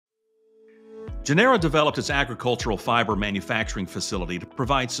Genera developed its agricultural fiber manufacturing facility to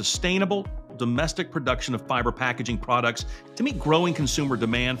provide sustainable, domestic production of fiber packaging products to meet growing consumer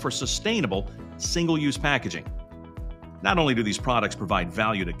demand for sustainable, single-use packaging. Not only do these products provide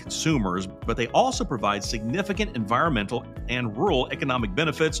value to consumers, but they also provide significant environmental and rural economic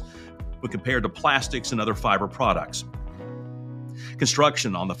benefits when compared to plastics and other fiber products.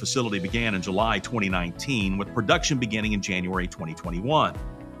 Construction on the facility began in July 2019, with production beginning in January 2021.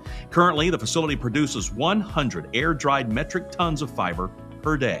 Currently, the facility produces 100 air-dried metric tons of fiber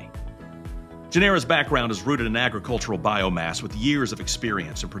per day. Genera's background is rooted in agricultural biomass with years of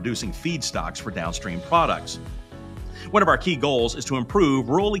experience in producing feedstocks for downstream products. One of our key goals is to improve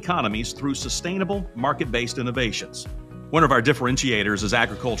rural economies through sustainable, market-based innovations. One of our differentiators is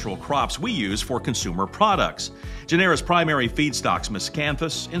agricultural crops we use for consumer products. Genera's primary feedstocks,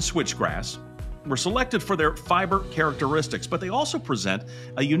 miscanthus and switchgrass, were selected for their fiber characteristics, but they also present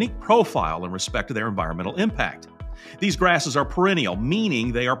a unique profile in respect to their environmental impact. These grasses are perennial,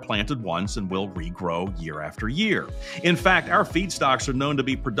 meaning they are planted once and will regrow year after year. In fact, our feedstocks are known to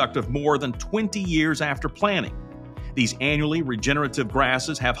be productive more than 20 years after planting. These annually regenerative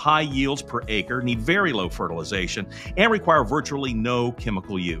grasses have high yields per acre, need very low fertilization, and require virtually no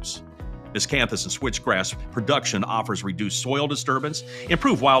chemical use. Miscanthus and switchgrass production offers reduced soil disturbance,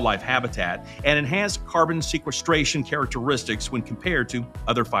 improved wildlife habitat, and enhanced carbon sequestration characteristics when compared to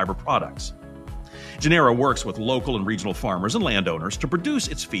other fiber products. Genera works with local and regional farmers and landowners to produce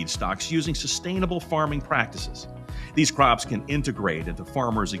its feedstocks using sustainable farming practices. These crops can integrate into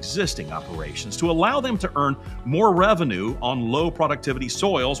farmers' existing operations to allow them to earn more revenue on low productivity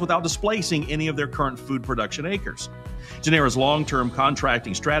soils without displacing any of their current food production acres. Genera's long-term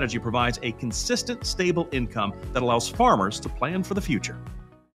contracting strategy provides a consistent, stable income that allows farmers to plan for the future.